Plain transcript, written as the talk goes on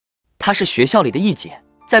她是学校里的一姐，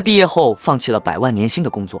在毕业后放弃了100万年薪的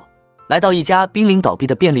工作，来到一家濒临倒闭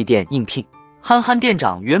的便利店应聘。憨憨店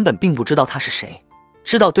长原本并不知道她是谁，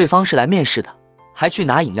知道对方是来面试的，还去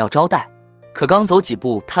拿饮料招待。可刚走几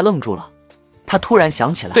步，他愣住了。他突然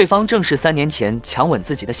想起来，对方正是3年前强吻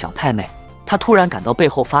自己的小太妹。他突然感到背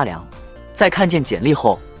后发凉。在看见简历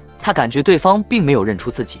后，他感觉对方并没有认出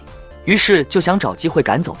自己，于是就想找机会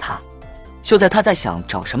赶走他。就在他在想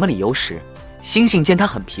找什么理由时，星星见他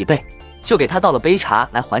很疲惫，就给他倒了杯茶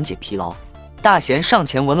来缓解疲劳。大贤上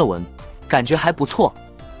前闻了闻，感觉还不错，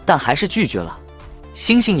但还是拒绝了。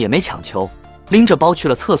星星也没强求，拎着包去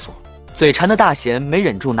了厕所。嘴馋的大贤没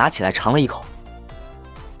忍住拿起来尝了一口。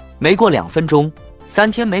没过2分钟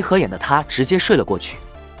，3天没合眼的他直接睡了过去。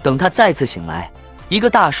等他再次醒来，一个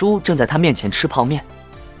大叔正在他面前吃泡面。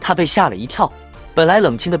他被吓了一跳，本来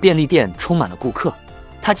冷清的便利店充满了顾客。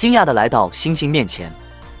他惊讶地来到星星面前，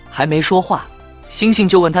还没说话，星星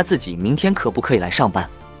就问他自己明天可不可以来上班。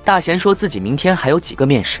大贤说自己明天还有几个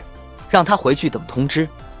面试，让他回去等通知。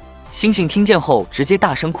星星听见后直接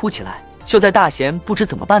大声哭起来。就在大贤不知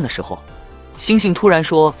怎么办的时候，星星突然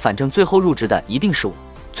说反正最后入职的一定是我，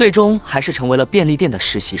最终还是成为了便利店的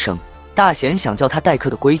实习生。大贤想叫他代课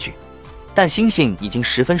的规矩，但星星已经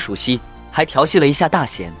十分熟悉，还调戏了一下大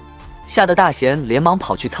贤，吓得大贤连忙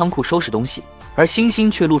跑去仓库收拾东西，而星星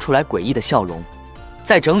却露出来诡异的笑容。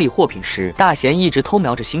在整理货品时，大贤一直偷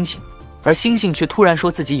瞄着星星，而星星却突然说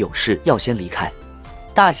自己有事要先离开。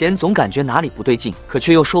大贤总感觉哪里不对劲，可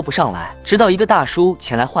却又说不上来。直到一个大叔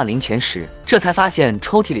前来换零钱时，这才发现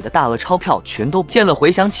抽屉里的大额钞票全都见了。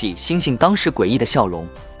回想起星星当时诡异的笑容，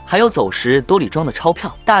还有走时兜里装的钞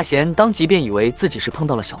票，大贤当即便以为自己是碰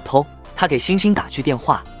到了小偷。他给星星打去电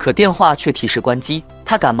话，可电话却提示关机。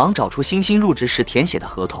他赶忙找出星星入职时填写的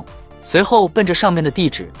合同，随后奔着上面的地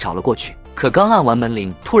址找了过去。可刚按完门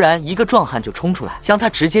铃，突然一个壮汉就冲出来，将他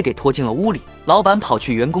直接给拖进了屋里。老板跑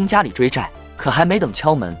去员工家里追债，可还没等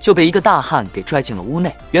敲门，就被一个大汉给拽进了屋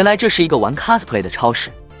内。原来这是一个玩 cosplay 的超市。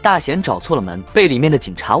大贤找错了门，被里面的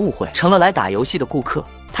警察误会成了来打游戏的顾客。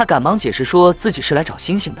他赶忙解释说自己是来找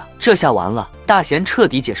星星的。这下完了，大贤彻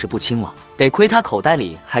底解释不清了。得亏他口袋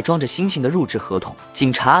里还装着星星的入职合同。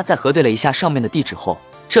警察在核对了一下上面的地址后，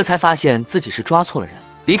这才发现自己是抓错了人。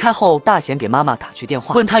离开后，大贤给妈妈打去电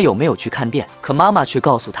话，问他有没有去看店，可妈妈却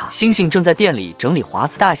告诉他星星正在店里整理华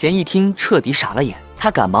子。大贤一听彻底傻了眼，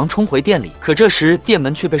他赶忙冲回店里，可这时店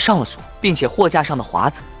门却被上了锁，并且货架上的华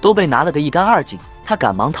子都被拿了个一干二净。他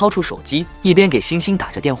赶忙掏出手机，一边给星星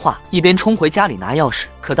打着电话，一边冲回家里拿钥匙。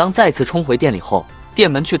可当再次冲回店里后，店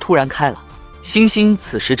门却突然开了。星星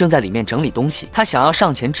此时正在里面整理东西，他想要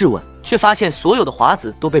上前质问，却发现所有的华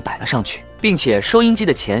子都被摆了上去，并且收音机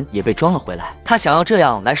的钱也被装了回来。他想要这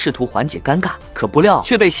样来试图缓解尴尬，可不料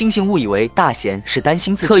却被星星误以为大贤是担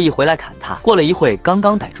心自己，特意回来砍他。过了一会，刚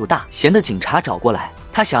刚逮住大贤的警察找过来，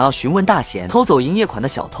他想要询问大贤偷走营业款的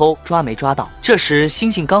小偷抓没抓到。这时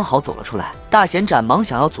星星刚好走了出来，大贤赶忙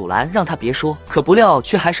想要阻拦，让他别说，可不料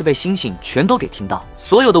却还是被星星全都给听到。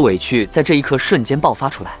所有的委屈在这一刻瞬间爆发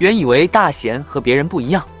出来。原以为大贤和别人不一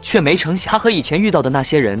样，却没成想他和以前遇到的那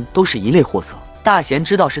些人都是一类货色。大贤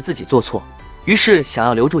知道是自己做错，于是想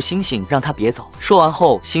要留住星星，让他别走。说完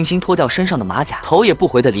后，星星脱掉身上的马甲，头也不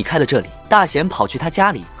回地离开了这里。大贤跑去他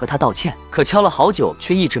家里和他道歉，可敲了好久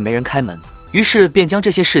却一直没人开门，于是便将这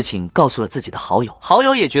些事情告诉了自己的好友。好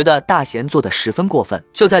友也觉得大贤做得十分过分。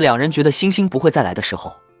就在两人觉得星星不会再来的时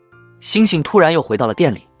候，星星突然又回到了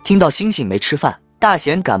店里。听到星星没吃饭，大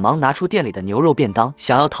贤赶忙拿出店里的牛肉便当，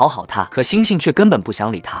想要讨好他，可星星却根本不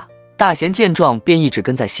想理他。大贤见状便一直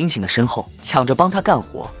跟在星星的身后，抢着帮他干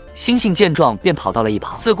活。星星见状便跑到了一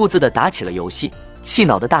旁，自顾自地打起了游戏。气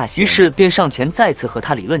恼的大贤于是便上前再次和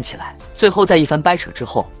他理论起来。最后在一番掰扯之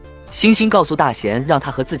后，星星告诉大贤让他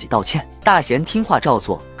和自己道歉。大贤听话照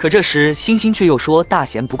做，可这时星星却又说大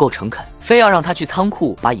贤不够诚恳，非要让他去仓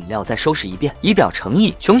库把饮料再收拾一遍，以表诚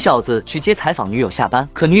意。穷小子去接采访女友下班，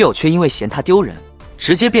可女友却因为嫌他丢人，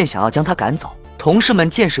直接便想要将他赶走。同事们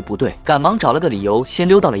见势不对，赶忙找了个理由先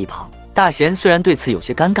溜到了一旁。大贤虽然对此有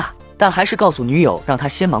些尴尬，但还是告诉女友让他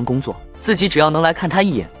先忙工作，自己只要能来看他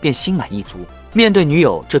一眼便心满意足。面对女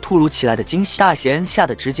友这突如其来的惊喜，大贤吓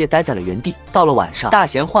得直接待在了原地。到了晚上，大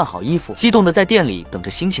贤换好衣服，激动地在店里等着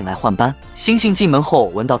星星来换班。星星进门后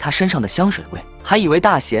闻到他身上的香水味，还以为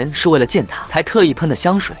大贤是为了见他才特意喷的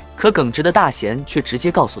香水，可耿直的大贤却直接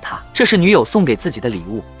告诉他这是女友送给自己的礼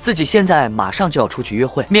物，自己现在马上就要出去约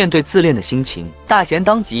会。面对自恋的心情，大贤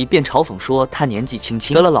当即便嘲讽说他年纪轻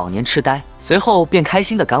轻得了老年痴呆，随后便开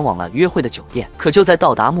心地赶往了约会的酒店。可就在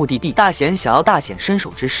到达目的地，大贤想要大显身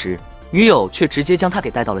手之时，女友却直接将他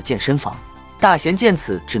给带到了健身房。大贤见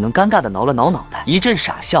此，只能尴尬地挠了挠脑袋，一阵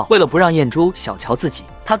傻笑。为了不让燕珠小瞧自己，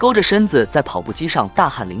他勾着身子在跑步机上大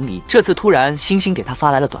汗淋漓。这次突然星星给他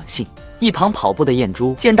发来了短信。一旁跑步的燕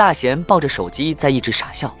珠见大贤抱着手机在一直傻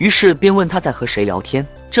笑，于是便问他在和谁聊天。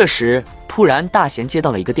这时突然大贤接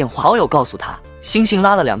到了一个电话，好友告诉他，星星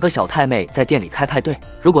拉了2个小太妹在店里开派对，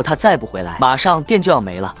如果他再不回来，马上店就要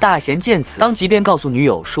没了。大贤见此，当即便告诉女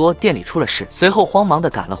友说店里出了事，随后慌忙地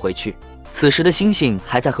赶了回去。此时的星星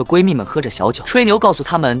还在和闺蜜们喝着小酒，吹牛告诉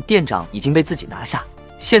他们店长已经被自己拿下，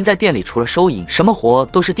现在店里除了收银，什么活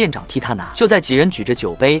都是店长替他拿。就在几人举着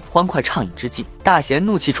酒杯欢快畅饮之际，大贤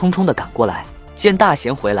怒气冲冲地赶过来。见大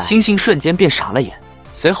贤回来，星星瞬间便傻了眼，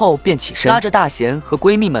随后便起身拉着大贤和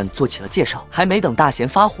闺蜜们做起了介绍。还没等大贤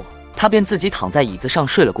发火，她便自己躺在椅子上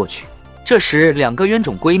睡了过去。这时2个冤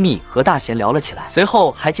种闺蜜和大贤聊了起来，随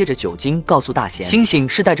后还借着酒精告诉大贤，星星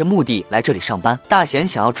是带着目的来这里上班。大贤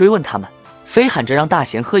想要追问他们，非喊着让大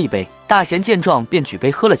贤喝一杯。大贤见状便举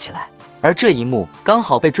杯喝了起来。而这一幕刚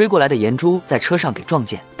好被追过来的颜珠在车上给撞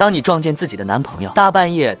见。当你撞见自己的男朋友大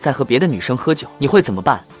半夜在和别的女生喝酒，你会怎么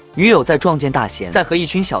办？女友在撞见大贤在和一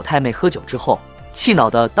群小太妹喝酒之后，气恼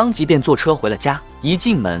的当即便坐车回了家。一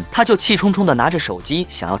进门，他就气冲冲的拿着手机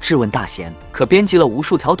想要质问大贤，可编辑了无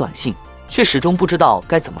数条短信，却始终不知道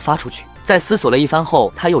该怎么发出去。在思索了一番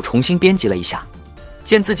后，他又重新编辑了一下，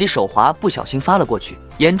见自己手滑不小心发了过去，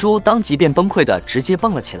颜珠当即便崩溃的直接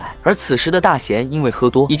蹦了起来。而此时的大贤因为喝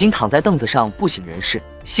多，已经躺在凳子上不省人事。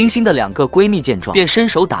星星的2个闺蜜见状，便伸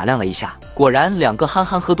手打量了一下，果然2个憨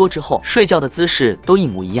憨喝多之后睡觉的姿势都一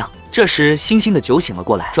模一样。这时星星的酒醒了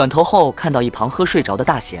过来，转头后看到一旁喝睡着的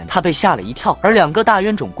大贤，她被吓了一跳。而2个大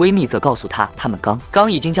冤种闺蜜则告诉她，她们刚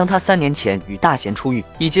已经将她3年前与大贤出狱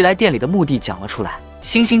以及来店里的目的讲了出来。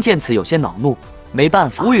星星见此有些恼怒，没办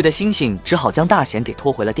法，无语的星星只好将大贤给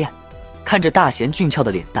拖回了店。看着大贤俊俏的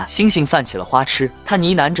脸蛋，星星泛起了花痴，他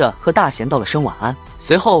呢喃着和大贤道了声晚安，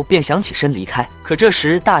随后便想起身离开。可这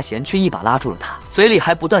时大贤却一把拉住了他，嘴里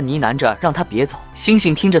还不断呢喃着让他别走。星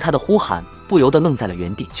星听着他的呼喊，不由得愣在了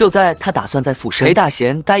原地。就在他打算再附身陪大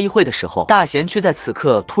贤待一会的时候，大贤却在此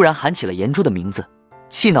刻突然喊起了颜珠的名字。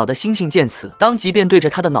气恼的星星见此，当即便对着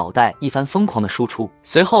他的脑袋一番疯狂的输出，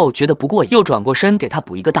随后觉得不过瘾，又转过身给他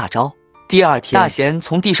补一个大招。第二天，大贤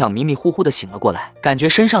从地上迷迷糊糊的醒了过来，感觉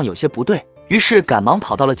身上有些不对，于是赶忙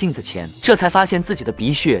跑到了镜子前，这才发现自己的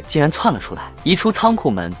鼻血竟然窜了出来。一出仓库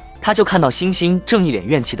门，他就看到星星正一脸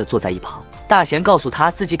怨气的坐在一旁。大贤告诉他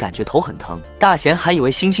自己感觉头很疼，大贤还以为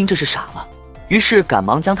星星这是傻了，于是赶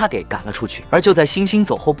忙将他给赶了出去。而就在星星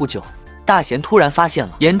走后不久，大贤突然发现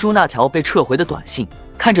了颜珠那条被撤回的短信。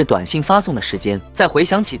看着短信发送的时间，再回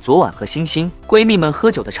想起昨晚和星星闺蜜们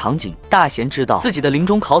喝酒的场景，大贤知道自己的临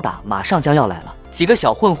终拷打马上将要来了。几个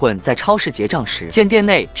小混混在超市结账时，见店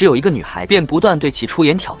内只有一个女孩子，便不断对其出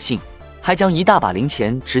言挑衅，还将一大把零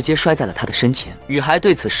钱直接摔在了她的身前。女孩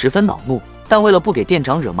对此十分恼怒，但为了不给店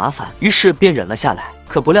长惹麻烦，于是便忍了下来。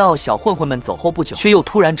可不料小混混们走后不久，却又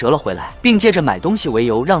突然折了回来，并借着买东西为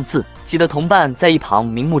由让字，急得同伴在一旁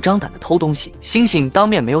明目张胆的偷东西。星星当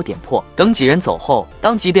面没有点破，等几人走后，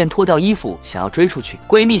当即便脱掉衣服想要追出去，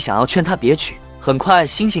闺蜜想要劝她别去。很快，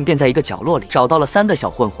星星便在一个角落里找到了3个小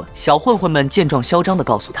混混。小混混们见状，嚣张地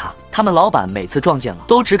告诉他，他们老板每次撞见了，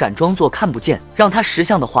都只敢装作看不见，让他识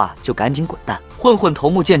相的话就赶紧滚蛋。混混头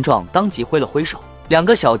目见状，当即挥了挥手，2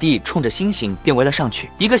个小弟冲着星星便围了上去。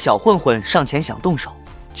一个小混混上前想动手，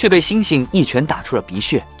却被星星一拳打出了鼻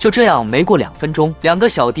血。就这样，没过2分钟，2个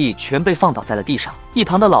小弟全被放倒在了地上。一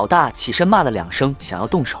旁的老大起身骂了2声，想要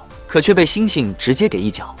动手，可却被星星直接给一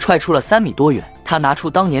脚踹出了3米多远。他拿出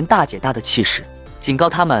当年大姐大的气势，警告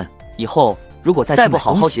他们以后如果再不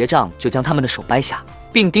好好结账，就将他们的手掰下，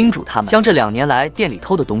并叮嘱他们将这2年来店里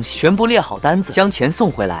偷的东西全部列好单子，将钱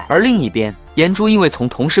送回来。而另一边，颜珠因为从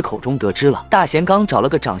同事口中得知了大贤刚找了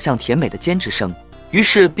个长相甜美的兼职生，于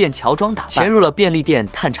是便乔装打扮潜入了便利店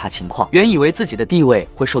探查情况。原以为自己的地位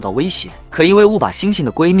会受到威胁，可因为误把星星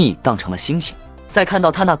的闺蜜当成了星星，在看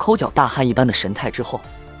到她那抠脚大汉一般的神态之后，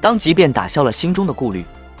当即便打消了心中的顾虑。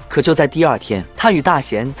可就在第2天，他与大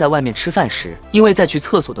贤在外面吃饭时，因为在去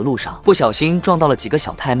厕所的路上不小心撞到了几个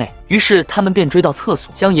小太妹，于是他们便追到厕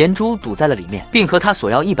所，将颜珠堵在了里面，并和他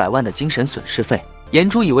索要100万的精神损失费。颜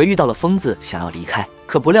珠以为遇到了疯子，想要离开，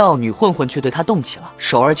可不料女混混却对他动起了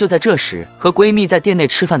手。而就在这时，和闺蜜在店内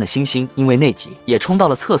吃饭的星星因为内急也冲到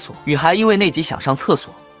了厕所，女孩因为内急想上厕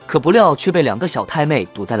所，可不料却被2个小太妹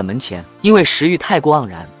堵在了门前。因为食欲太过盎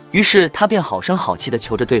然，于是他便好声好气地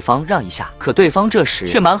求着对方让一下，可对方这时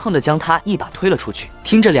却蛮横地将他一把推了出去。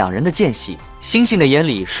听着2人的间隙，星星的眼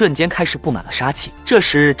里瞬间开始布满了杀气。这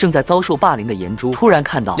时正在遭受霸凌的颜珠突然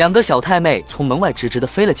看到2个小太妹从门外直直地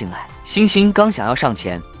飞了进来，星星刚想要上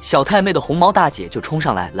前，小太妹的红毛大姐就冲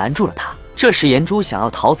上来拦住了他。这时颜珠想要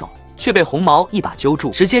逃走，却被红毛一把揪住，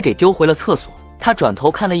直接给丢回了厕所。他转头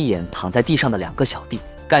看了一眼躺在地上的2个小弟，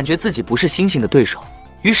感觉自己不是星星的对手，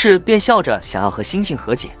于是便笑着想要和星星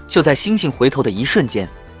和解。就在星星回头的一瞬间，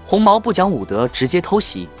红毛不讲武德，直接偷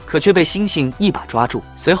袭，可却被星星一把抓住，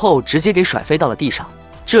随后直接给甩飞到了地上。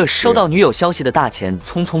这时收到女友消息的大钱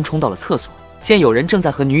匆匆冲到了厕所，见有人正在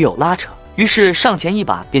和女友拉扯，于是上前一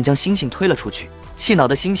把便将星星推了出去。气恼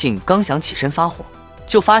的星星刚想起身发火，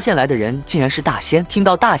就发现来的人竟然是大仙。听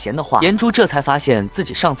到大贤的话，颜珠这才发现自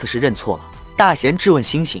己上次是认错了。大贤质问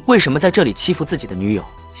星星为什么在这里欺负自己的女友。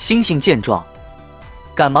星星见状，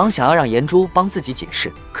赶忙想要让颜珠帮自己解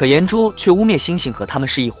释，可颜珠却污蔑星星和他们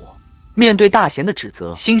是一伙。面对大贤的指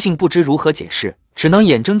责，星星不知如何解释，只能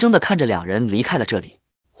眼睁睁地看着2人离开了这里。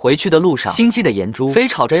回去的路上，心机的颜珠非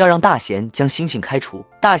吵着要让大贤将星星开除，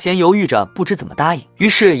大贤犹豫着不知怎么答应，于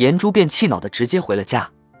是颜珠便气恼地直接回了家。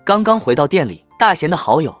刚刚回到店里，大贤的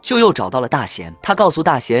好友就又找到了大贤，他告诉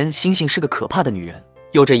大贤星星是个可怕的女人，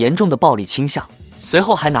有着严重的暴力倾向，随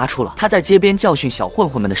后还拿出了他在街边教训小混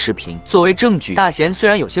混们的视频作为证据。大贤虽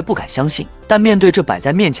然有些不敢相信，但面对这摆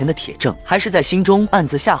在面前的铁证，还是在心中暗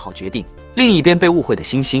自下好决定。另一边被误会的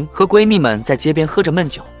星星和闺蜜们在街边喝着闷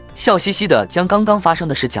酒，笑嘻嘻的将刚刚发生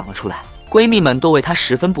的事讲了出来。闺蜜们都为她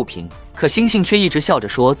十分不平，可星星却一直笑着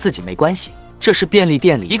说自己没关系。这时便利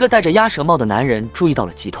店里，一个戴着鸭舌帽的男人注意到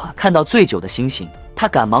了集团，看到醉酒的星星，他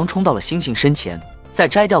赶忙冲到了星星身前，在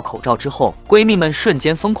摘掉口罩之后，闺蜜们瞬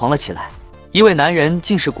间疯狂了起来。一位男人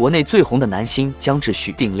竟是国内最红的男星江志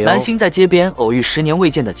旭，顶流男星在街边偶遇10年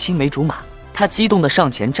未见的青梅竹马，他激动地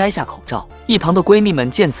上前摘下口罩，一旁的闺蜜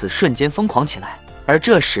们见此瞬间疯狂起来。而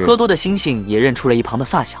这时喝多的星星也认出了一旁的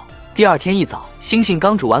发小。第二天一早，星星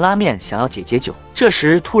刚煮完拉面，想要解解酒，这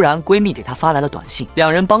时突然闺蜜给她发来了短信，两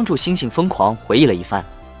人帮助星星疯狂回忆了一番。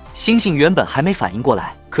星星原本还没反应过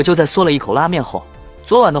来，可就在嗦了一口拉面后，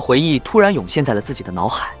昨晚的回忆突然涌现在了自己的脑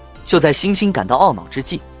海。就在星星感到懊恼之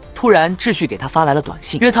际，突然秩序给他发来了短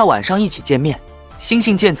信，约他晚上一起见面。星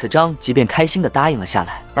星见此张即便开心地答应了下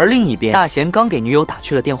来。而另一边，大贤刚给女友打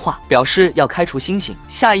去了电话，表示要开除星星，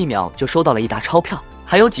下一秒就收到了一沓钞票，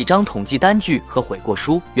还有几张统计单据和悔过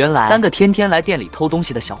书。原来3个天天来店里偷东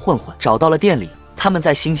西的小混混找到了店里，他们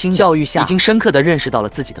在星星教育下已经深刻地认识到了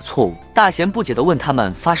自己的错误。大贤不解地问他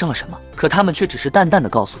们发生了什么，可他们却只是淡淡地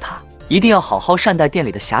告诉他，一定要好好善待店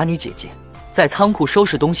里的侠女姐姐。在仓库收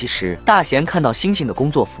拾东西时，大贤看到星星的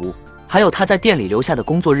工作服，还有他在店里留下的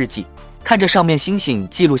工作日记，看着上面星星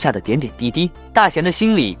记录下的点点滴滴，大贤的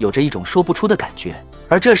心里有着一种说不出的感觉。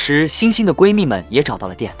而这时星星的闺蜜们也找到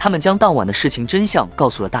了店，她们将当晚的事情真相告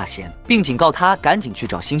诉了大贤，并警告他赶紧去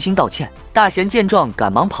找星星道歉。大贤见状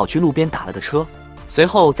赶忙跑去路边打了个车，随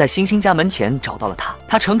后在星星家门前找到了他，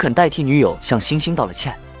他诚恳代替女友向星星道了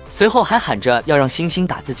歉，随后还喊着要让星星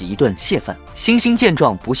打自己一顿泄愤。星星见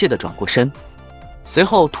状不屑地转过身，随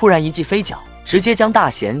后突然一记飞脚，直接将大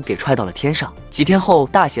贤给踹到了天上。几天后，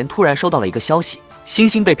大贤突然收到了一个消息，星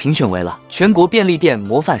星被评选为了全国便利店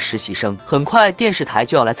模范实习生，很快电视台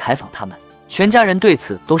就要来采访他们，全家人对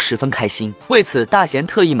此都十分开心。为此，大贤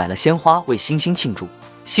特意买了鲜花为星星庆祝。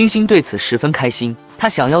星星对此十分开心，他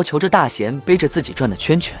想要求着大贤背着自己转的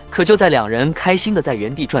圈圈。可就在两人开心的在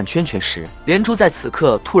原地转圈圈时，连珠在此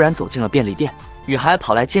刻突然走进了便利店，女孩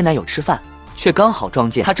跑来接男友吃饭，却刚好撞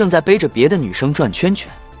见他正在背着别的女生转圈圈。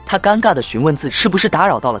她尴尬地询问自己是不是打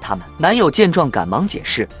扰到了他们，男友见状赶忙解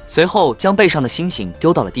释，随后将背上的星星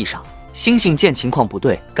丢到了地上。星星见情况不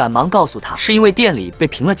对，赶忙告诉他是因为店里被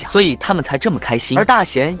评了奖，所以他们才这么开心。而大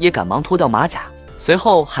贤也赶忙脱掉马甲，随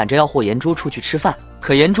后喊着要和颜珠出去吃饭，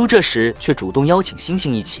可颜珠这时却主动邀请星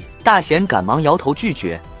星一起，大贤赶忙摇头拒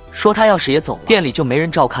绝，说他要是也走了，店里就没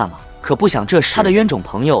人照看了。可不想这时他的冤种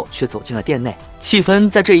朋友却走进了店内，气氛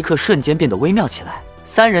在这一刻瞬间变得微妙起来。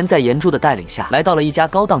三人在颜珠的带领下来到了一家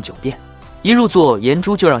高档酒店，一入座，颜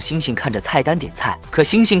珠就让星星看着菜单点菜，可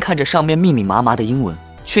星星看着上面密密麻麻的英文，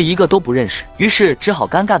却一个都不认识，于是只好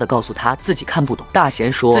尴尬地告诉他自己看不懂。大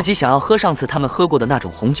贤说自己想要喝上次他们喝过的那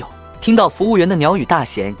种红酒。听到服务员的鸟语，大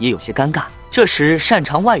贤也有些尴尬。这时擅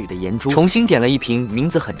长外语的颜珠重新点了一瓶名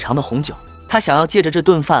字很长的红酒，他想要借着这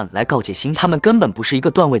顿饭来告诫星星他们根本不是一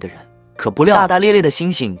个段位的人。可不料大大咧咧的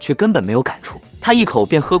星星却根本没有感触，他一口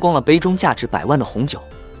便喝光了杯中价值100万的红酒，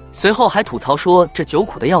随后还吐槽说这酒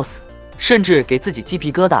苦的要死，甚至给自己鸡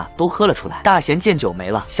皮疙瘩都喝了出来。大贤见酒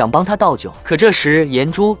没了，想帮他倒酒，可这时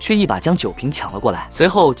颜珠却一把将酒瓶抢了过来，随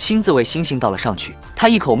后亲自为星星倒了上去。他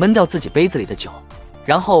一口闷掉自己杯子里的酒，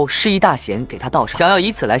然后示意大贤给他倒上，想要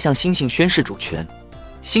以此来向星星宣示主权。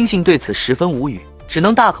星星对此十分无语，只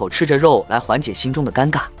能大口吃着肉来缓解心中的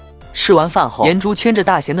尴尬。吃完饭后，颜珠牵着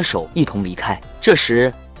大贤的手一同离开。这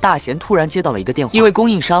时大贤突然接到了一个电话，因为供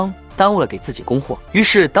应商耽误了给自己供货，于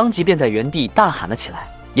是当即便在原地大喊了起来：“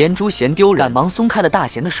颜珠嫌丢人！”赶忙松开了大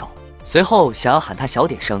贤的手，随后想要喊他小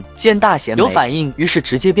点声。见大贤有反应，于是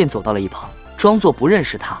直接便走到了一旁，装作不认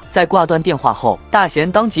识他。在挂断电话后，大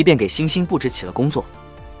贤当即便给星星布置起了工作。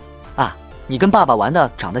啊，你跟爸爸玩的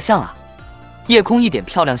长得像啊，夜空一点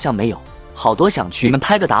漂亮相没有，好多想去，你们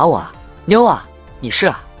拍个打我啊，妞啊，你是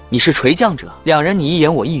啊。你是垂降者，两人你一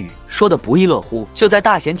言我一语，说的不亦乐乎。就在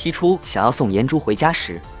大贤提出想要送颜珠回家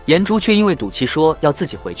时，颜珠却因为赌气说要自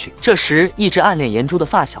己回去。这时，一直暗恋颜珠的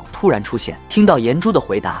发小突然出现，听到颜珠的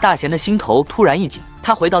回答，大贤的心头突然一紧。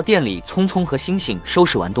他回到店里，匆匆和星星收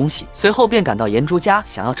拾完东西，随后便赶到颜珠家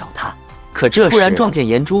想要找她。可这时突然撞见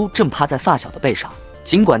颜珠正趴在发小的背上。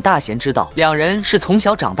尽管大贤知道两人是从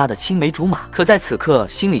小长大的青梅竹马，可在此刻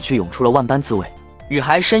心里却涌出了万般滋味。女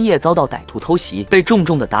孩深夜遭到歹徒偷袭，被重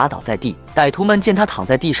重的打倒在地。歹徒们见她躺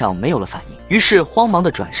在地上没有了反应，于是慌忙的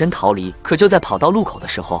转身逃离。可就在跑到路口的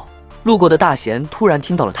时候，路过的大贤突然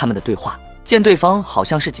听到了他们的对话。见对方好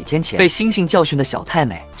像是几天前被星星教训的小太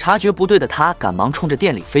妹，察觉不对的她赶忙冲着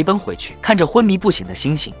店里飞奔回去。看着昏迷不醒的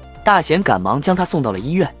星星，大贤赶忙将她送到了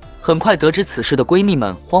医院。很快得知此事的闺蜜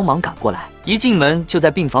们慌忙赶过来，一进门就在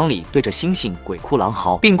病房里对着星星鬼哭狼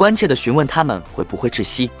嚎，并关切地询问他们会不会窒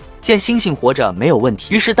息。见星星活着没有问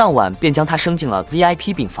题，于是当晚便将她升进了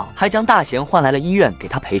VIP 病房，还将大贤换来了医院给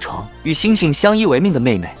她陪床。与星星相依为命的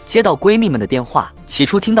妹妹接到闺蜜们的电话，起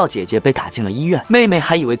初听到姐姐被打进了医院，妹妹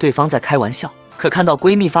还以为对方在开玩笑，可看到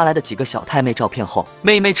闺蜜发来的几个小太妹照片后，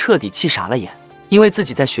妹妹彻底气傻了眼。因为自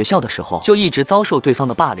己在学校的时候就一直遭受对方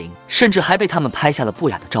的霸凌，甚至还被他们拍下了不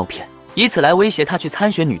雅的照片，以此来威胁她去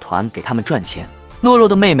参选女团给他们赚钱。懦弱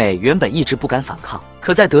的妹妹原本一直不敢反抗，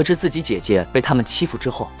可在得知自己姐姐被他们欺负之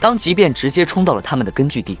后，当即便直接冲到了他们的根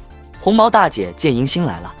据地。红毛大姐见迎新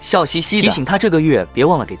来了，笑嘻嘻的提醒她这个月别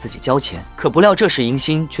忘了给自己交钱，可不料这时迎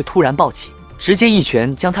新却突然暴起，直接一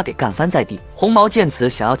拳将她给干翻在地。红毛见此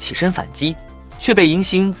想要起身反击，却被迎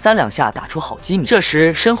新3、2下打出好几米。这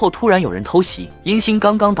时身后突然有人偷袭，迎新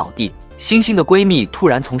刚刚倒地，星星的闺蜜突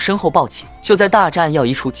然从身后抱起。就在大战要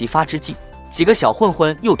一触即发之际，几个小混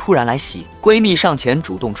混又突然来袭，闺蜜上前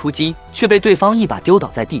主动出击，却被对方一把丢倒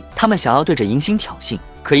在地。他们想要对着迎新挑衅，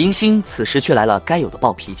可迎新此时却来了该有的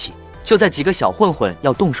暴脾气。就在几个小混混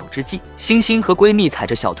要动手之际，星星和闺蜜踩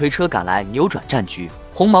着小推车赶来扭转战局。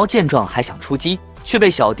红毛见状还想出击，却被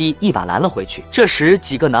小弟一把拦了回去。这时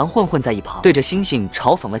几个男混混在一旁对着星星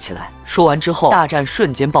嘲讽了起来。说完之后，大战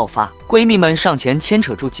瞬间爆发，闺蜜们上前牵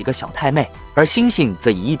扯住几个小太妹，而星星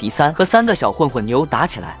则以1敌3，和3个小混混扭打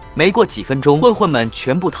起来。没过几分钟，混混们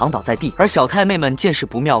全部躺倒在地，而小太妹们见势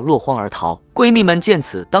不妙，落荒而逃。闺蜜们见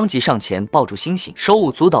此，当即上前抱住星星，手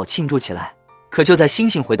舞足蹈庆祝起来。可就在星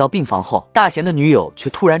星回到病房后，大贤的女友却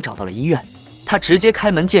突然找到了医院。他直接开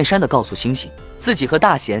门见山地告诉星星，自己和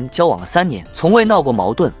大贤交往了3年，从未闹过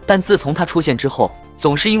矛盾，但自从他出现之后，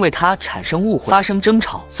总是因为他产生误会，发生争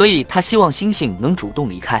吵，所以他希望星星能主动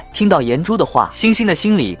离开。听到颜珠的话，星星的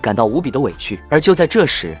心里感到无比的委屈。而就在这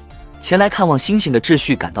时，前来看望星星的志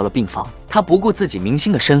旭赶到了病房，他不顾自己明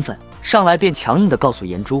星的身份，上来便强硬地告诉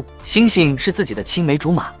颜珠，星星是自己的青梅竹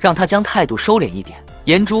马，让他将态度收敛一点。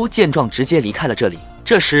颜珠见状直接离开了这里。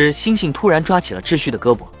这时星星突然抓起了志旭的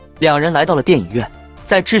胳膊，两人来到了电影院，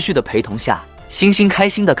在志旭的陪同下，星星开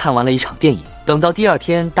心地看完了一场电影。等到第2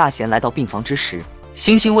天大贤来到病房之时，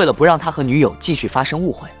星星为了不让他和女友继续发生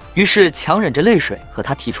误会，于是强忍着泪水和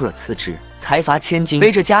他提出了辞职。财阀千金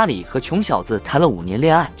背着家里和穷小子谈了5年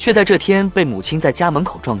恋爱，却在这天被母亲在家门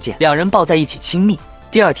口撞见，两人抱在一起亲密。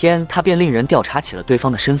第2天他便令人调查起了对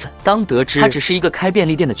方的身份，当得知他只是一个开便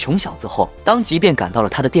利店的穷小子后，当即便赶到了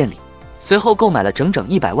他的店里，随后购买了整整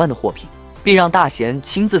100万的货品，并让大贤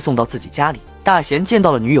亲自送到自己家里。大贤见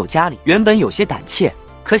到了女友家里，原本有些胆怯，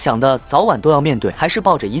可想的早晚都要面对，还是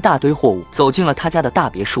抱着一大堆货物走进了他家的大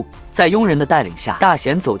别墅。在佣人的带领下，大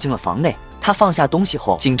贤走进了房内。他放下东西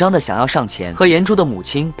后，紧张的想要上前和颜珠的母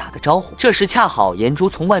亲打个招呼。这时恰好颜珠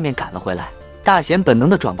从外面赶了回来，大贤本能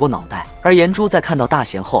的转过脑袋，而颜珠在看到大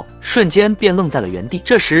贤后，瞬间便愣在了原地。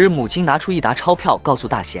这时母亲拿出1沓钞票，告诉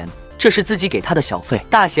大贤这是自己给他的小费。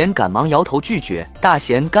大贤赶忙摇头拒绝。大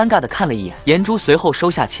贤尴尬的看了一眼颜珠，随后收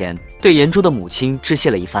下钱，对颜珠的母亲致谢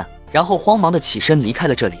了一番，然后慌忙的起身离开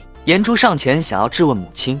了这里。颜珠上前想要质问母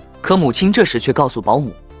亲，可母亲这时却告诉保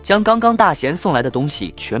姆，将刚刚大贤送来的东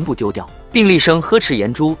西全部丢掉，并厉声呵斥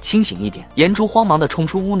颜珠清醒一点。颜珠慌忙的冲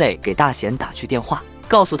出屋内，给大贤打去电话，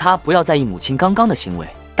告诉他不要在意母亲刚刚的行为。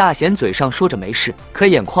大贤嘴上说着没事，可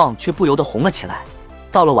眼眶却不由得红了起来。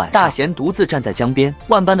到了晚上，大贤独自站在江边，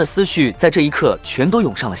万般的思绪在这一刻全都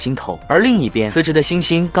涌上了心头。而另一边，辞职的星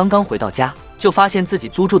星刚刚回到家，就发现自己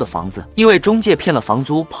租住的房子因为中介骗了房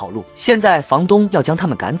租跑路，现在房东要将他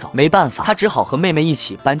们赶走，没办法，他只好和妹妹一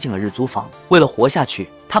起搬进了日租房。为了活下去，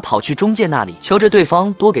他跑去中介那里求着对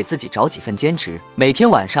方多给自己找几份兼职，每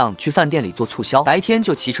天晚上去饭店里做促销，白天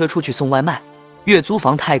就骑车出去送外卖。月租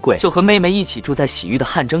房太贵，就和妹妹一起住在洗浴的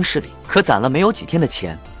汗蒸室里，可攒了没有几天的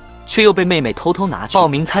钱，却又被妹妹偷偷拿去报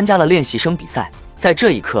名参加了练习生比赛。在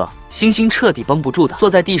这一刻，星星彻底绷不住的坐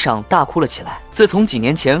在地上大哭了起来。自从几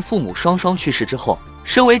年前父母双双去世之后，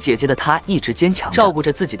身为姐姐的她一直坚强照顾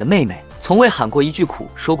着自己的妹妹，从未喊过一句苦，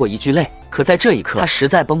说过一句累。可在这一刻，她实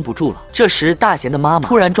在绷不住了。这时，大贤的妈妈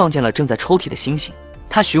突然撞见了正在抽屉的星星，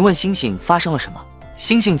她询问星星发生了什么。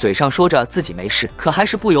星星嘴上说着自己没事，可还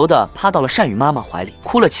是不由得趴到了善宇妈妈怀里，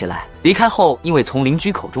哭了起来。离开后，因为从邻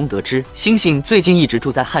居口中得知星星最近一直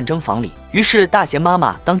住在汗蒸房里，于是大贤妈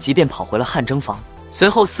妈当即便跑回了汗蒸房，随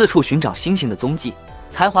后四处寻找星星的踪迹。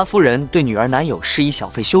才华夫人对女儿男友施以小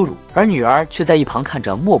费羞辱，而女儿却在一旁看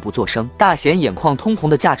着默不作声。大贤眼眶通红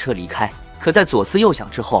的驾车离开，可在左思右想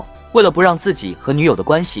之后，为了不让自己和女友的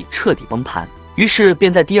关系彻底崩盘，于是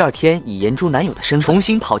便在第二天以言珠男友的身份重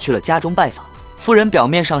新跑去了家中拜访。夫人表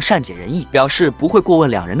面上善解人意，表示不会过问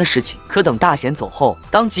两人的事情，可等大贤走后，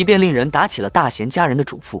当即便令人打起了大贤家人的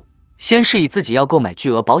主妇。先是以自己要购买巨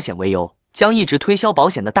额保险为由，将一直推销保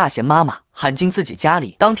险的大贤妈妈喊进自己家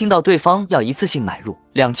里。当听到对方要一次性买入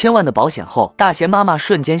2000万的保险后，大贤妈妈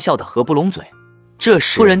瞬间笑得合不拢嘴。这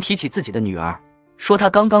时，夫人提起自己的女儿，说她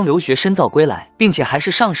刚刚留学深造归来，并且还是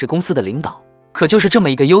上市公司的领导。可就是这么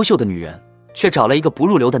一个优秀的女人，却找了一个不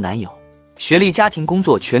入流的男友，学历、家庭、工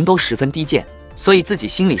作全都十分低贱，所以自己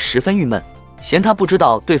心里十分郁闷，嫌她不知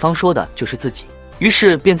道对方说的就是自己，于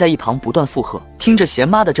是便在一旁不断附和。听着贤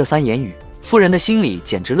妈的这番言语，夫人的心里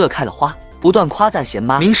简直乐开了花，不断夸赞贤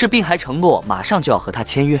妈明事，并还承诺马上就要和她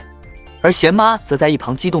签约。而贤妈则在一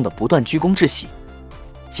旁激动的不断鞠躬致喜。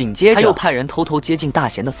紧接着，他又派人偷偷接近大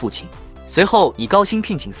贤的父亲，随后以高薪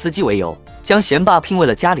聘请司机为由，将贤爸聘为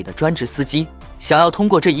了家里的专职司机，想要通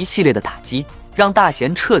过这一系列的打击，让大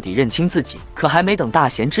贤彻底认清自己。可还没等大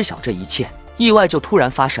贤知晓这一切，意外就突然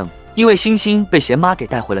发生。因为星星被贤妈给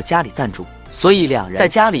带回了家里暂住，所以两人在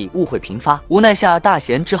家里误会频发。无奈下，大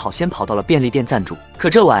贤只好先跑到了便利店暂住。可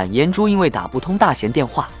这晚，颜珠因为打不通大贤电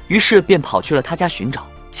话，于是便跑去了他家寻找。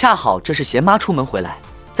恰好这时贤妈出门回来，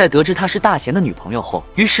在得知她是大贤的女朋友后，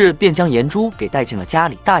于是便将颜珠给带进了家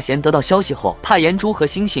里。大贤得到消息后，怕颜珠和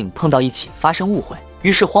星星碰到一起发生误会，于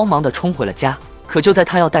是慌忙地冲回了家。可就在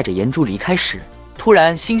他要带着颜珠离开时，突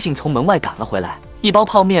然星星从门外赶了回来，一包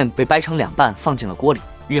泡面被掰成2半放进了锅里。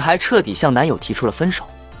女孩彻底向男友提出了分手，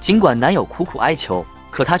尽管男友苦苦哀求，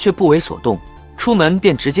可她却不为所动，出门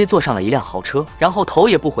便直接坐上了一辆豪车，然后头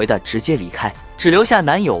也不回的直接离开，只留下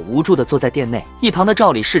男友无助的坐在店内。一旁的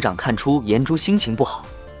赵理事长看出颜珠心情不好，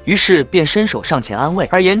于是便伸手上前安慰，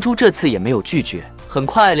而颜珠这次也没有拒绝。很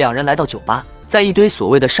快两人来到酒吧，在一堆所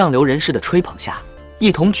谓的上流人士的吹捧下，一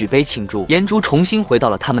同举杯庆祝。颜珠重新回到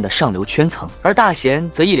了他们的上流圈层，而大贤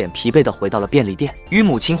则一脸疲惫的回到了便利店与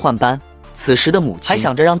母亲换班。此时的母亲还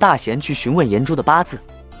想着让大贤去询问颜珠的八字，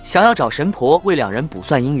想要找神婆为两人卜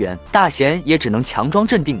算姻缘。大贤也只能强装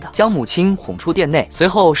镇定的将母亲哄出店内，随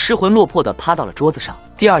后失魂落魄的趴到了桌子上。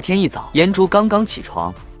第二天一早，颜珠刚刚起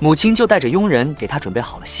床，母亲就带着佣人给她准备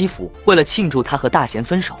好了西服。为了庆祝她和大贤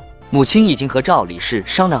分手，母亲已经和赵理事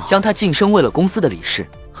商量好，将她晋升为了公司的理事。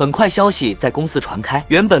很快消息在公司传开，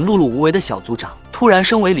原本碌碌无为的小组长突然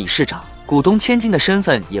升为理事长，股东千金的身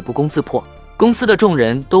份也不攻自破。公司的众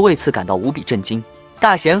人都为此感到无比震惊。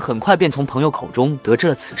大贤很快便从朋友口中得知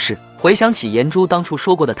了此事，回想起颜珠当初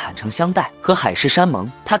说过的坦诚相待和海誓山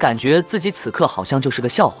盟，他感觉自己此刻好像就是个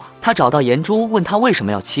笑话。他找到颜珠，问他为什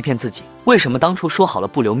么要欺骗自己，为什么当初说好了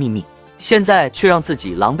不留秘密，现在却让自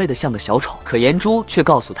己狼狈得像个小丑。可颜珠却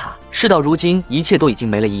告诉他，事到如今一切都已经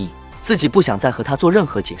没了意义，自己不想再和他做任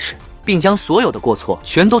何解释，并将所有的过错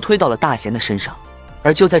全都推到了大贤的身上。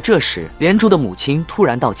而就在这时，连珠的母亲突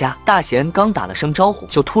然到家，大贤刚打了声招呼，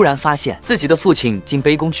就突然发现自己的父亲竟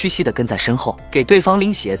卑躬屈膝地跟在身后，给对方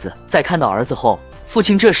拎鞋子。在看到儿子后，父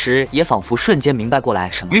亲这时也仿佛瞬间明白过来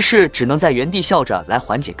什么，于是只能在原地笑着来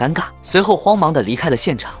缓解尴尬，随后慌忙地离开了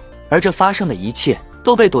现场。而这发生的一切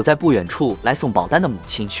都被躲在不远处来送保单的母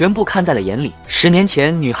亲全部看在了眼里。10年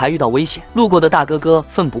前，女孩遇到危险，路过的大哥哥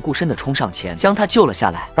奋不顾身地冲上前将她救了下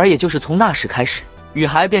来，而也就是从那时开始，女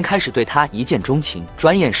孩便开始对他一见钟情。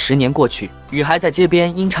转眼10年过去，女孩在街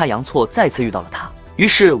边阴差阳错再次遇到了他，于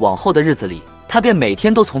是往后的日子里，他便每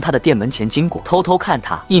天都从他的店门前经过，偷偷看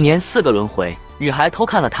他。1年4个轮回，女孩偷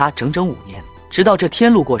看了他整整5年，直到这天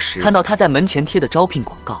路过时，看到他在门前贴的招聘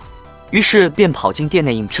广告，于是便跑进店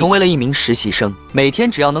内应聘，成为了一名实习生。每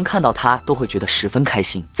天只要能看到他，都会觉得十分开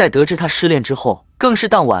心。在得知他失恋之后，更是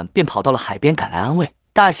当晚便跑到了海边赶来安慰。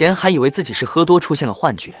大贤还以为自己是喝多出现了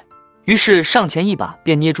幻觉，于是上前一把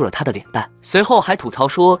便捏住了他的脸蛋，随后还吐槽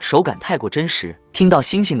说手感太过真实。听到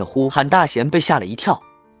星星的呼喊，大贤被吓了一跳，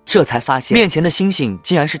这才发现面前的星星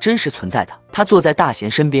竟然是真实存在的。他坐在大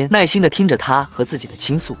贤身边，耐心地听着他和自己的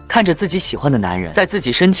倾诉，看着自己喜欢的男人在自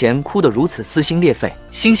己身前哭得如此撕心裂肺，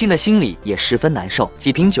星星的心里也十分难受。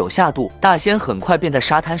几瓶酒下肚，大贤很快便在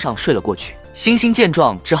沙滩上睡了过去。星星见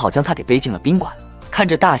状，只好将他给背进了宾馆。看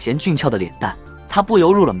着大贤俊俏的脸蛋，他不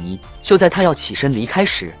由入了迷。就在他要起身离开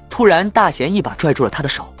时，突然大贤一把拽住了他的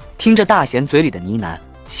手。听着大贤嘴里的呢喃，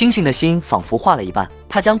星星的心仿佛化了一般，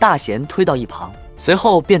他将大贤推到一旁，随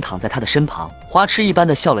后便躺在他的身旁，花痴一般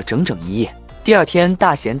的笑了整整一夜。第二天，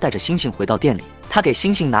大贤带着星星回到店里，他给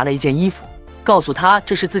星星拿了一件衣服，告诉他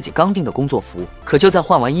这是自己刚订的工作服。可就在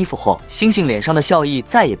换完衣服后，星星脸上的笑意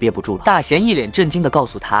再也憋不住了。大贤一脸震惊地告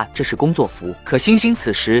诉他这是工作服，可星星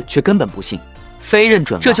此时却根本不信，非认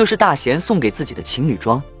准了这就是大贤送给自己的情侣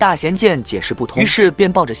装。大贤见解释不通，于是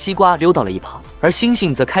便抱着西瓜溜到了一旁，而星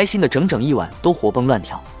星则开心的整整一晚都活蹦乱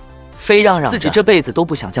跳，非嚷嚷自己这辈子都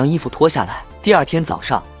不想将衣服脱下来。第二天早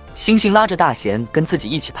上，星星拉着大贤跟自己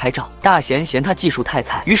一起拍照，大贤嫌他技术太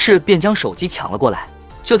菜，于是便将手机抢了过来。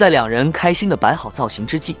就在两人开心的摆好造型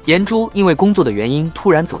之际，颜珠因为工作的原因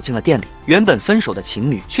突然走进了店里。原本分手的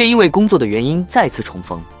情侣却因为工作的原因再次重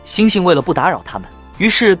逢。星星为了不打扰他们，于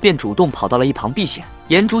是便主动跑到了一旁避险。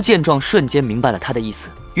颜珠见状，瞬间明白了他的意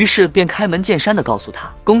思，于是便开门见山地告诉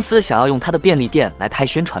他，公司想要用他的便利店来拍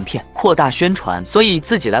宣传片，扩大宣传，所以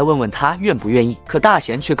自己来问问他愿不愿意。可大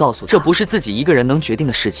贤却告诉他，这不是自己一个人能决定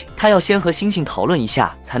的事情，他要先和星星讨论一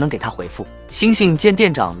下才能给他回复。星星见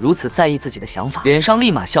店长如此在意自己的想法，脸上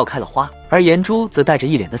立马笑开了花，而颜珠则带着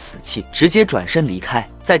一脸的死气，直接转身离开。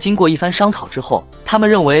在经过一番商讨之后，他们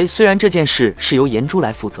认为虽然这件事是由颜珠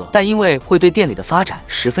来负责，但因为会对店里的发展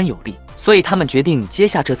十分有利，所以他们决定接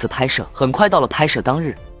下这次拍摄。很快到了拍摄当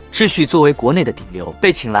日，志趣作为国内的顶流，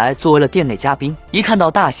被请来作为了店内嘉宾。一看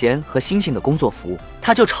到大贤和星星的工作服，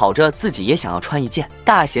他就吵着自己也想要穿一件。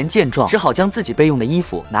大贤见状，只好将自己备用的衣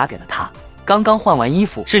服拿给了他。刚刚换完衣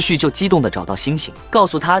服，志趣就激动地找到星星，告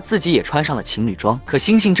诉他自己也穿上了情侣装。可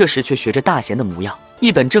星星这时却学着大贤的模样，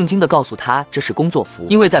一本正经地告诉他这是工作服，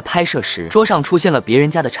因为在拍摄时桌上出现了别人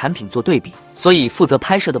家的产品做对比，所以负责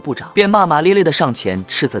拍摄的部长便骂骂咧咧地上前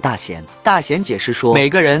斥责大贤。大贤解释说，每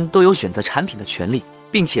个人都有选择产品的权利，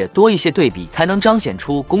并且多一些对比才能彰显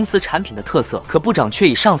出公司产品的特色。可部长却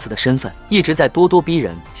以上司的身份一直在咄咄逼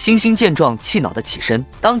人。星星见状，气恼地起身，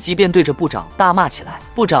当即便对着部长大骂起来。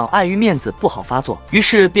部长碍于面子不好发作，于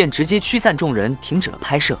是便直接驱散众人，停止了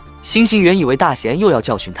拍摄。星星原以为大贤又要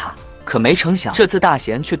教训他，可没成想这次大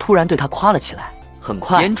贤却突然对他夸了起来。很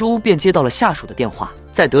快，颜珠便接到了下属的电话，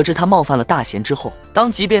在得知他冒犯了大贤之后，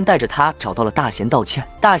当即便带着他找到了大贤道歉。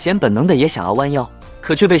大贤本能的也想要弯腰，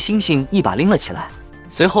可却被星星一把拎了起来，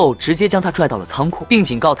随后直接将他拽到了仓库，并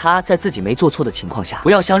警告他在自己没做错的情况下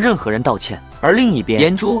不要向任何人道歉。而另一边，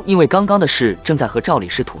颜珠因为刚刚的事正在和赵理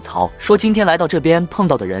事吐槽，说今天来到这边碰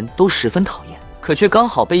到的人都十分讨厌，可却刚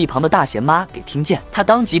好被一旁的大贤妈给听见。他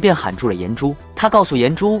当即便喊住了颜珠，他告诉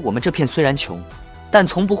颜珠，我们这片虽然穷，但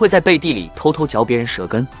从不会在背地里偷偷嚼别人舌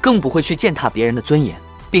根，更不会去践踏别人的尊严，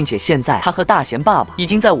并且现在他和大贤爸爸已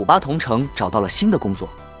经在58同城找到了新的工作，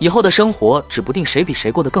以后的生活指不定谁比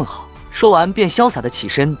谁过得更好。说完便潇洒的起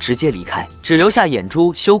身直接离开，只留下眼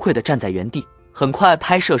珠羞愧的站在原地。很快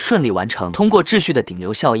拍摄顺利完成，通过秩序的顶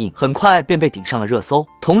流效应，很快便被顶上了热搜。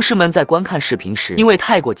同事们在观看视频时，因为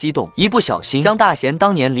太过激动，一不小心将大贤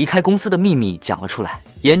当年离开公司的秘密讲了出来。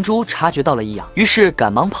颜珠察觉到了异样，于是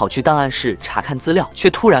赶忙跑去档案室查看资料，却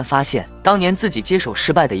突然发现当年自己接手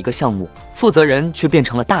失败的一个项目，负责人却变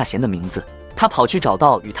成了大贤的名字。他跑去找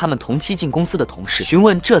到与他们同期进公司的同事询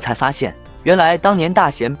问，这才发现原来当年大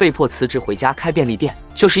贤被迫辞职回家开便利店，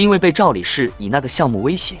就是因为被赵理事以那个项目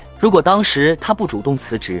威胁，如果当时他不主动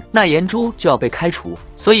辞职，那颜珠就要被开除，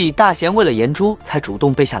所以大贤为了颜珠才主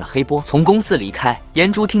动背下了黑锅，从公司离开。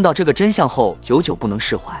颜珠听到这个真相后，久久不能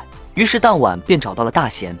释怀，于是当晚便找到了大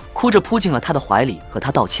贤，哭着扑进了他的怀里和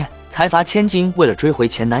他道歉。财阀千金为了追回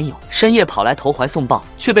前男友，深夜跑来投怀送抱，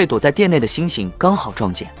却被躲在店内的星星刚好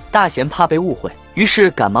撞见。大贤怕被误会，于是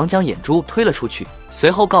赶忙将眼珠推了出去，随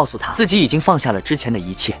后告诉他自己已经放下了之前的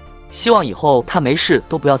一切，希望以后他没事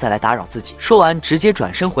都不要再来打扰自己。说完直接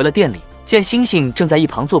转身回了店里，见星星正在一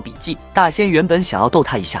旁做笔记。大仙原本想要逗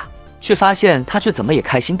他一下，却发现他却怎么也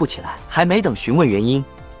开心不起来，还没等询问原因，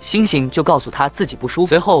星星就告诉他自己不舒服，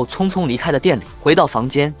随后匆匆离开了店里。回到房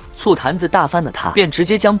间，醋坛子大翻的他便直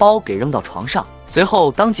接将包给扔到床上，随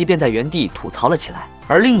后当即便在原地吐槽了起来。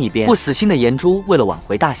而另一边，不死心的颜珠为了挽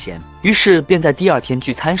回大贤，于是便在第二天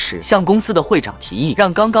聚餐时向公司的会长提议，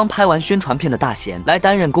让刚刚拍完宣传片的大贤来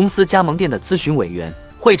担任公司加盟店的咨询委员。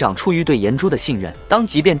会长出于对颜珠的信任，当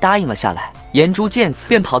即便答应了下来。颜珠见此，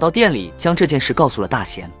便跑到店里将这件事告诉了大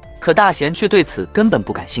贤，可大贤却对此根本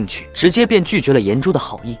不感兴趣，直接便拒绝了颜珠的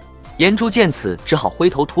好意。颜珠见此，只好灰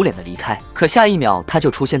头土脸的离开。可下一秒，他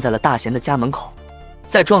就出现在了大贤的家门口，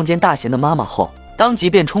在撞见大贤的妈妈后，当即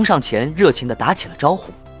便冲上前，热情地打起了招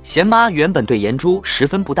呼。贤妈原本对颜珠十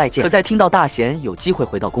分不待见，可在听到大贤有机会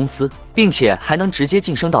回到公司，并且还能直接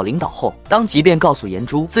晋升到领导后，当即便告诉颜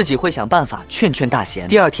珠自己会想办法劝劝大贤。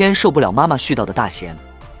第二天受不了妈妈絮叨的大贤，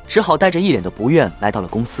只好带着一脸的不愿来到了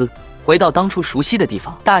公司。回到当初熟悉的地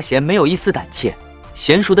方，大贤没有一丝胆怯，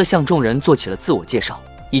娴熟地向众人做起了自我介绍，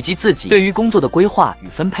以及自己对于工作的规划与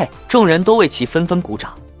分配。众人都为其纷纷鼓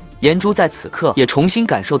掌。颜珠在此刻也重新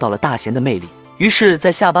感受到了大贤的魅力。于是，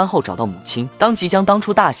在下班后找到母亲，当即将当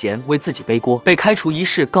初大贤为自己背锅、被开除一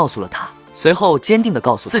事告诉了他，随后坚定地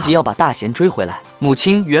告诉自己要把大贤追回来。母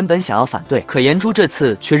亲原本想要反对，可颜珠这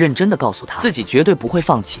次却认真地告诉他自己绝对不会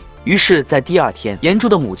放弃。于是，在第二天，颜珠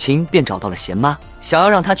的母亲便找到了贤妈，想要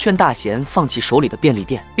让她劝大贤放弃手里的便利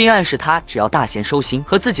店，并暗示他只要大贤收心，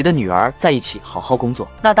和自己的女儿在一起好好工作，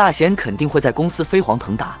那大贤肯定会在公司飞黄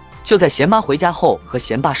腾达。就在贤妈回家后和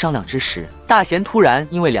贤爸商量之时，大贤突然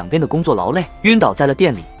因为两边的工作劳累晕倒在了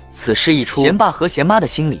店里。此事一出，贤爸和贤妈的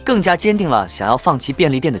心里更加坚定了想要放弃便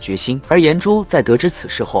利店的决心。而颜珠在得知此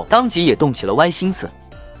事后，当即也动起了歪心思。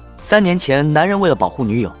3年前，男人为了保护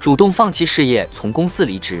女友，主动放弃事业，从公司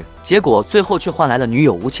离职，结果最后却换来了女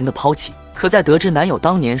友无情的抛弃。可在得知男友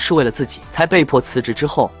当年是为了自己才被迫辞职之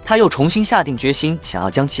后，他又重新下定决心想要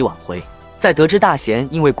将其挽回。在得知大贤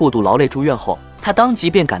因为过度劳累住院后，他当即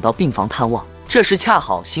便赶到病房探望。这时恰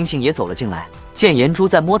好星星也走了进来，见颜珠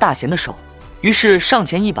在摸大贤的手，于是上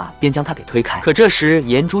前一把便将他给推开。可这时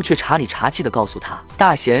颜珠却茶里茶气地告诉他，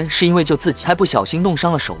大贤是因为救自己才不小心弄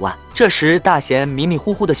伤了手腕。这时大贤迷迷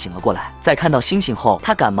糊糊地醒了过来，在看到星星后，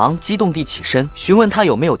他赶忙激动地起身，询问他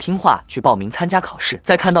有没有听话去报名参加考试。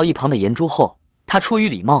在看到一旁的颜珠后，他出于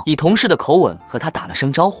礼貌以同事的口吻和他打了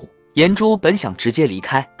声招呼。颜珠本想直接离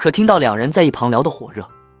开，可听到两人在一旁聊得火热，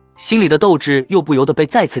心里的斗志又不由得被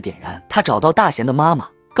再次点燃。他找到大贤的妈妈，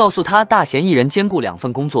告诉他大贤一人兼顾2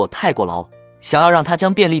份工作太过劳，想要让他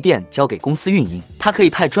将便利店交给公司运营，他可以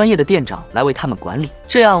派专业的店长来为他们管理，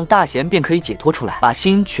这样大贤便可以解脱出来，把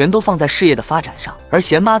心全都放在事业的发展上。而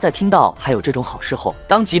贤妈在听到还有这种好事后，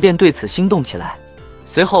当即便对此心动起来。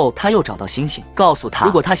随后他又找到星星，告诉他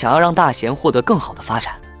如果他想要让大贤获得更好的发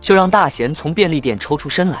展，就让大贤从便利店抽出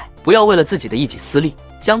身来，不要为了自己的一己私利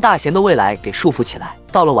将大贤的未来给束缚起来。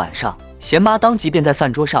到了晚上，贤妈当即便在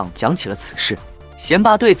饭桌上讲起了此事，贤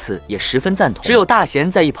爸对此也十分赞同，只有大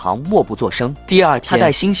贤在一旁默不作声。第二天，他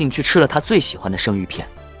带星星去吃了他最喜欢的生鱼片，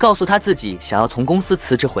告诉他自己想要从公司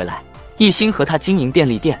辞职回来，一心和他经营便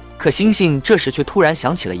利店。可星星这时却突然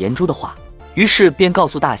想起了颜珠的话，于是便告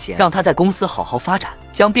诉大贤让他在公司好好发展，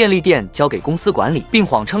将便利店交给公司管理，并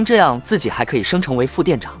谎称这样自己还可以升成为副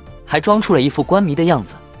店长，还装出了一副官迷的样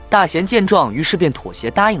子。大贤见状，于是便妥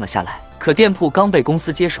协答应了下来。可店铺刚被公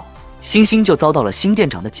司接手，星星就遭到了新店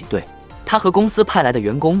长的挤兑。他和公司派来的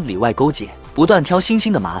员工里外勾结，不断挑星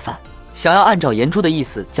星的麻烦，想要按照颜珠的意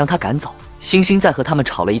思将他赶走。星星在和他们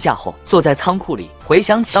吵了一架后，坐在仓库里回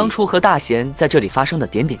想起当初和大贤在这里发生的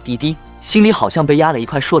点点滴滴，心里好像被压了一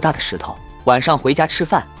块硕大的石头。晚上回家吃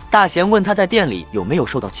饭，大贤问他在店里有没有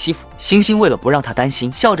受到欺负，星星为了不让他担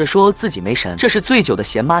心，笑着说自己没神。这是醉酒的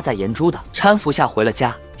贤妈在颜珠的搀扶下回了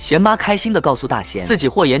家。贤妈开心地告诉大贤，自己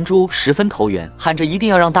和颜珠十分投缘，喊着一定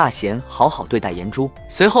要让大贤好好对待颜珠，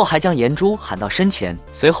随后还将颜珠喊到身前，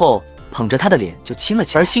随后捧着他的脸就亲了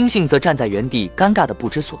起来。而星星则站在原地尴尬的不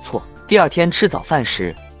知所措。第二天吃早饭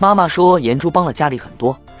时，妈妈说颜珠帮了家里很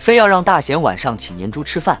多，非要让大贤晚上请颜珠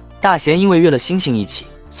吃饭。大贤因为约了星星一起，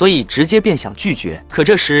所以直接便想拒绝。可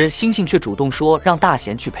这时星星却主动说让大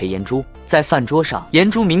贤去陪颜珠。在饭桌上，颜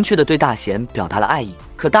珠明确地对大贤表达了爱意，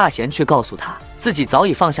可大贤却告诉他自己早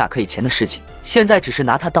已放下可以钱的事情，现在只是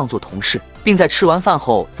拿他当作同事，并在吃完饭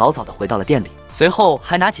后早早地回到了店里，随后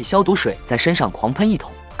还拿起消毒水在身上狂喷一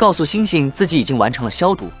通，告诉星星自己已经完成了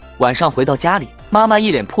消毒。晚上回到家里，妈妈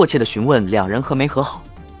一脸迫切地询问两人和没和好。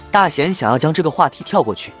大贤想要将这个话题跳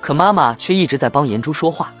过去，可妈妈却一直在帮颜珠说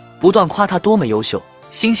话，不断夸她多么优秀。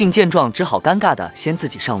星星见状只好尴尬地先自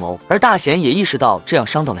己上楼，而大贤也意识到这样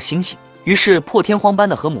伤到了星星，于是破天荒般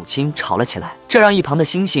的和母亲吵了起来，这让一旁的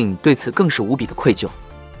星星对此更是无比的愧疚。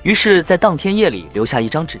于是在当天夜里留下一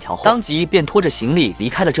张纸条后，当即便拖着行李离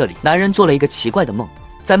开了这里。男人做了一个奇怪的梦，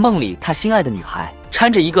在梦里他心爱的女孩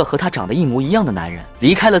搀着一个和他长得一模一样的男人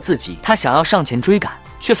离开了自己，他想要上前追赶，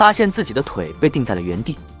却发现自己的腿被钉在了原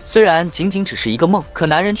地。虽然仅仅只是一个梦，可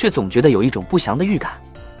男人却总觉得有一种不祥的预感。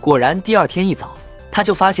果然，第二天一早，他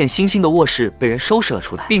就发现星星的卧室被人收拾了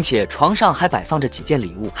出来，并且床上还摆放着几件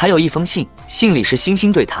礼物，还有一封信，信里是星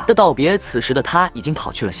星对他的道别。此时的他已经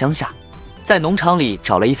跑去了乡下，在农场里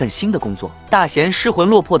找了一份新的工作。大贤失魂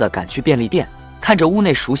落魄地赶去便利店，看着屋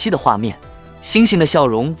内熟悉的画面，星星的笑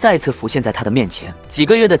容再次浮现在他的面前。几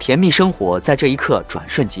个月的甜蜜生活在这一刻转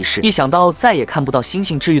瞬即逝，一想到再也看不到星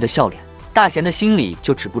星治愈的笑脸，大贤的心里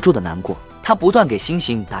就止不住的难过。他不断给星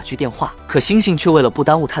星打去电话，可星星却为了不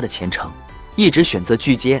耽误他的前程，一直选择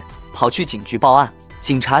拒接，跑去警局报案。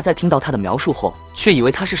警察在听到他的描述后，却以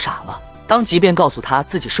为他是傻了，当即便告诉他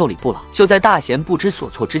自己受理不了。就在大贤不知所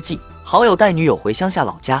措之际，好友带女友回乡下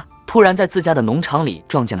老家，突然在自家的农场里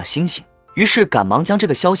撞见了星星，于是赶忙将这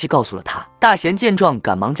个消息告诉了他。大贤见状，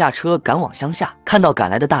赶忙驾车赶往乡下，看到赶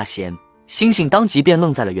来的大贤，星星当即便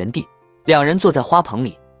愣在了原地。两人坐在花棚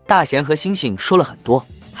里，大贤和星星说了很多，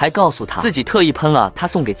还告诉他自己特意喷了他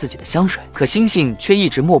送给自己的香水，可星星却一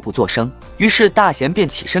直默不作声。于是大贤便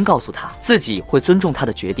起身告诉他自己会尊重他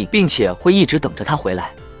的决定，并且会一直等着他回来。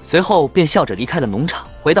随后便笑着离开了农场。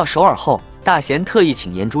回到首尔后，大贤特意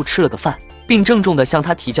请颜珠吃了个饭，并郑重地向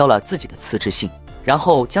他提交了自己的辞职信，然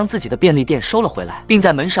后将自己的便利店收了回来，并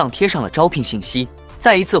在门上贴上了招聘信息，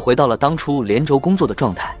再一次回到了当初连轴工作的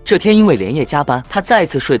状态。这天因为连夜加班，他再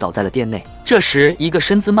次睡倒在了店内。这时，一个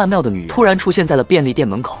身姿曼妙的女人突然出现在了便利店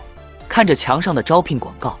门口，看着墙上的招聘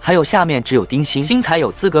广告，还有下面只有丁星才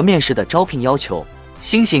有资格面试的招聘要求，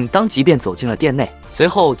星星当即便走进了店内，随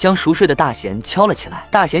后将熟睡的大贤敲了起来。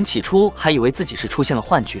大贤起初还以为自己是出现了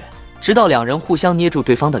幻觉，直到两人互相捏住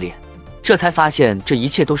对方的脸，这才发现这一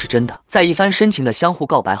切都是真的。在一番深情的相互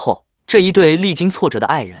告白后，这一对历经挫折的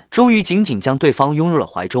爱人终于紧紧将对方拥入了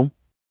怀中。